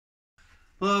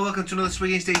Hello, welcome to another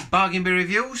Swiggins Days Bargain Bin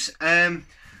Reviews. Gosh,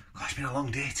 it's been a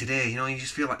long day today. You know, you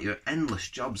just feel like you're endless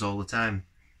jobs all the time.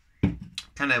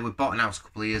 We bought an house a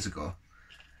couple of years ago,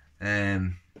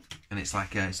 and it's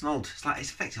like it's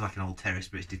effectively like an old terrace,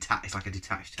 but it's detached. It's like a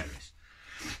detached terrace.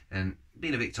 And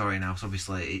being a Victorian house,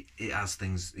 obviously, it has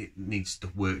things. It needs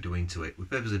work doing to it. We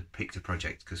purposely picked a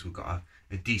project because we've got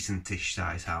a decentish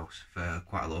size house for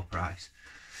quite a low price.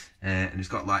 And it's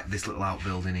got like this little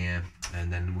outbuilding here,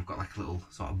 and then we've got like a little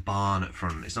sort of barn at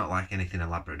front. It's not like anything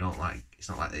elaborate. It's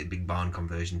not like the big barn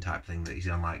conversion type thing that you see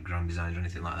on like Grand Designs or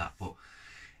anything like that. But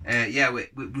yeah, we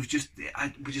just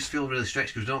feel really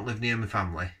stretched because we don't live near my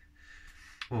family.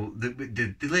 Well,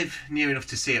 they live near enough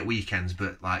to see at weekends,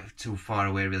 but like too far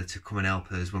away really to come and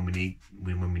help us when we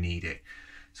need it.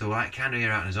 So we're like kind of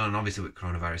here out on our own. And obviously with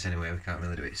coronavirus anyway, we can't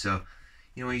really do it. So,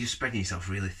 you know, you're just spreading yourself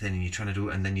really thin and you're trying to do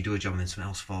it, and then you do a job and then something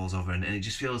else falls over, and it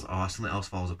just feels, oh, something else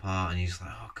falls apart, and you're just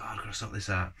like, oh God, I've got to sort this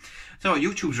out. So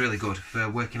YouTube's really good for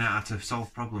working out how to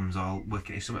solve problems, or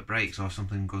working if something breaks or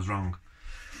something goes wrong.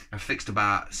 I've fixed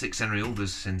about 6 Henry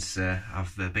Ulvers since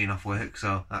I've been off work,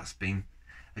 so that's been,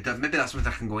 maybe that's something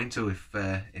I can go into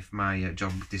if my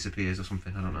job disappears or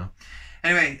something, I don't know.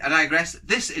 Anyway, I digress.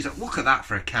 This is, look at that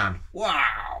for a can.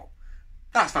 Wow,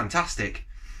 that's fantastic.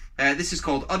 This is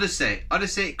called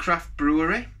Odyssey Craft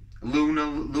Brewery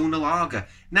Lunar Lager.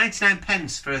 99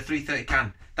 pence for a 330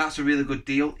 can. That's a really good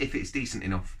deal if it's decent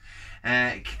enough.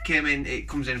 It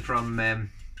comes in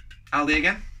from Aldi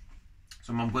again.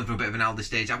 So I'm going for a bit of an Aldi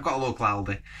stage. I've got a local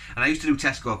Aldi, and I used to do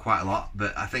Tesco quite a lot,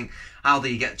 but I think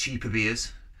Aldi you get cheaper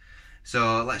beers.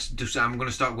 So I'm going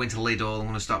to start going to Lidl. I'm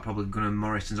going to start probably going to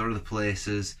Morrison's or other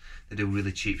places. They do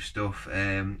really cheap stuff.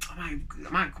 I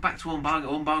might go back to Own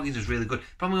Bargains. Own Bargains is really good. The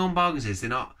problem with Own Bargains is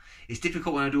it's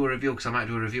difficult when I do a review, because I might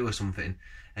do a review of something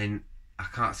and I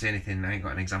can't say anything. I ain't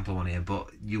got an example on here,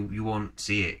 but you won't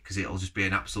see it because it'll just be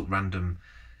an absolute random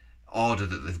order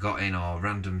that they've got in, or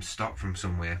random stock from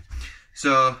somewhere.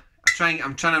 So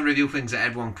I'm trying to review things that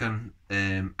everyone can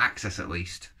access at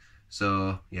least.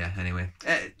 So yeah, anyway.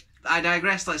 I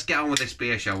digress, let's get on with this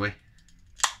beer, shall we?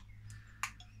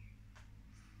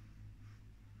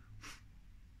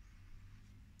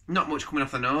 Not much coming off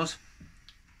the nose.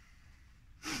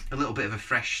 A little bit of a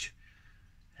fresh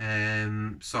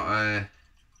sort of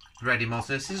ready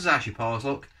maltiness. This is actually Paul's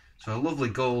look. So a lovely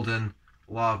golden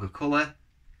lager colour.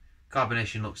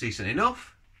 Carbonation looks decent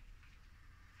enough.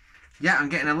 Yeah, I'm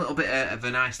getting a little bit of a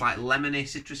nice like lemony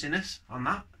citrusiness on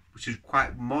that, which is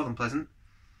quite more than pleasant.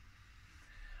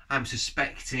 I'm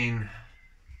suspecting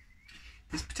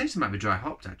this potentially might be dry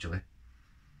hopped actually.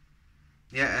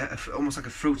 Yeah, almost like a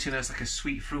fruitiness, like a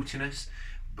sweet fruitiness,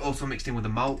 but also mixed in with the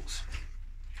malts.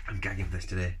 I'm gagging for this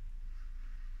today.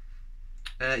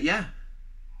 Yeah.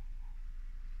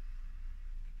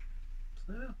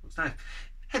 So, looks nice.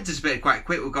 Head dissipated quite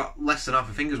quick. We've got less than half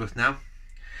a finger's worth now.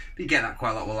 But you get that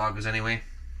quite a lot with lagers anyway.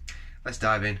 Let's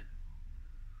dive in.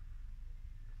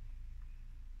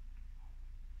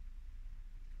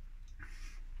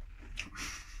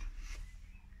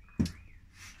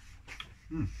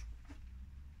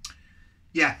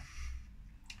 Yeah,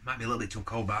 might be a little bit too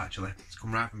cold, but actually it's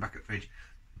come right from back at the fridge.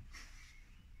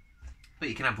 But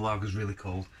you can have the lagers really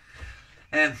cold.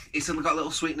 It's got a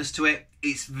little sweetness to it.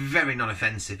 It's very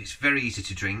non-offensive. It's very easy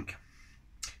to drink.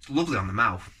 It's lovely on the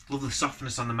mouth. Lovely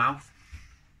softness on the mouth.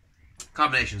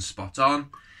 Carbonation's spot on.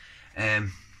 A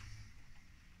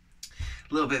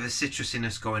little bit of a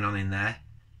citrusiness going on in there.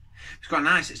 It's got a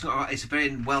nice. It's a very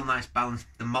nice balance.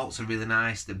 The malts are really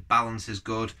nice. The balance is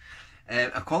good.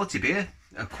 A quality beer,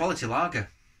 a quality lager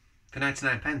for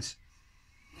 99 pence.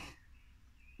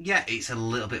 Yeah, it's a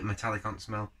little bit metallic on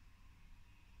smell.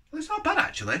 Well, it's not bad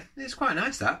actually. It's quite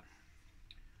nice that.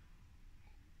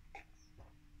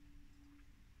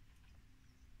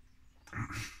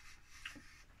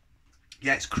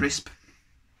 Yeah, it's crisp.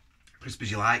 Crisp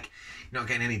as you like. You're not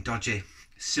getting any dodgy,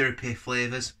 syrupy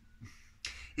flavours.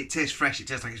 It tastes fresh. It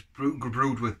tastes like it's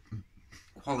brewed with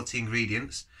quality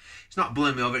ingredients. It's not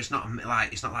blowing me over. It's not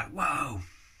like whoa.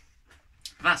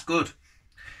 But that's good.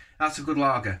 That's a good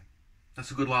lager.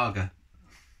 That's a good lager.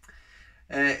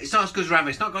 It's not as good as Rheinbacher.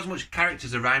 It's not got as much character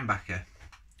as a Rheinbacher.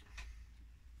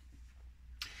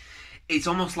 It's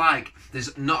almost like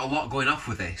there's not a lot going off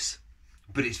with this,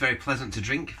 but it's very pleasant to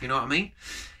drink, if you know what I mean.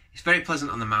 It's very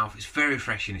pleasant on the mouth. It's very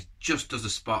refreshing. It just does the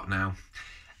spot now.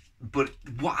 But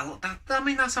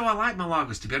that's how I like my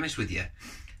lagers, to be honest with you.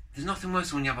 There's nothing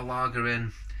worse when you have a lager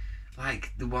in,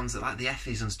 like the ones that like the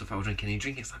Effies and stuff I was drinking. And you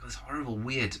drink it's like this horrible,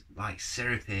 weird, like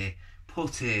syrupy,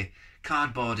 putty,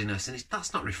 cardboardiness, and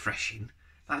that's not refreshing.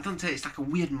 Like, don't taste. It's like a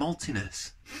weird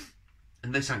maltiness,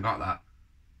 and this ain't got that.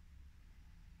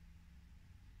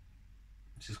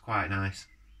 This is quite nice.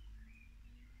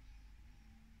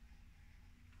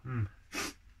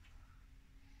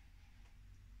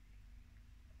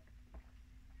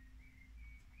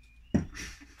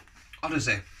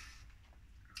 Odyssey.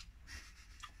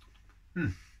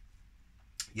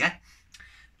 Yeah.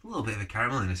 A little bit of a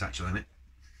caramel in this actually, isn't it?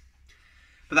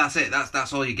 But that's it.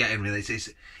 That's all you're getting really.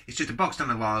 It's just a box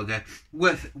standard lager,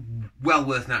 well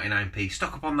worth 99p.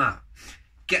 Stock up on that.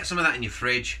 Get some of that in your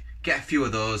fridge. Get a few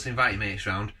of those. Invite your mates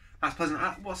round. That's pleasant.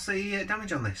 What's the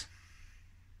damage on this?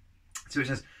 So it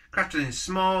says crafted in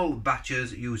small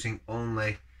batches using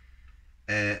only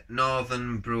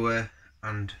Northern Brewer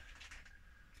and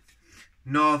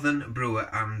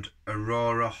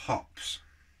Aurora hops.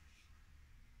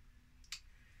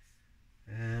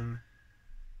 I'm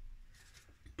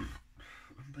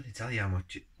going to tell you how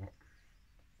much.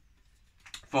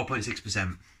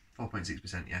 4.6%.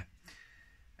 4.6%. Yeah.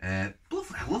 I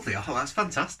love the oh, that's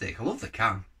fantastic. I love the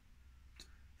can.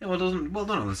 Yeah, well done,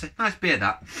 Odyssey. Nice beer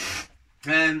that.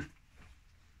 How am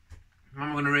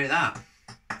I going to rate that?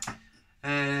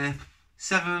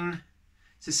 7.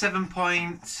 It's a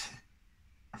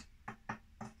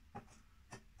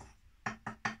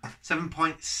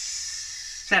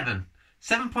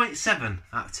 7.7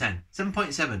 out of 10.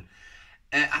 7.7.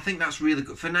 I think that's really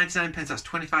good. For 99p, that's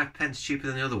 25p cheaper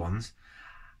than the other ones.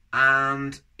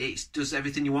 And it does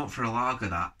everything you want for a lager,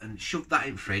 that. And shove that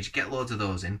in the fridge, get loads of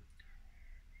those in.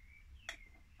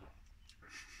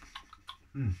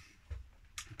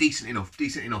 Decent enough.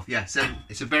 Yeah,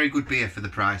 it's a very good beer for the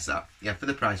price, that. Yeah, for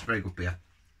the price, very good beer.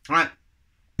 Alright.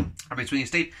 I've been Swinging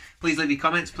Steve. Please leave your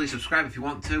comments. Please subscribe if you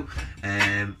want to.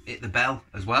 Hit the bell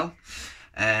as well.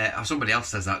 Somebody else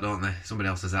says that, don't they? Somebody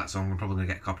else says that, so I'm probably going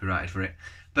to get copyrighted for it.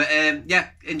 But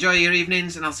yeah, enjoy your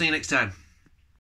evenings and I'll see you next time.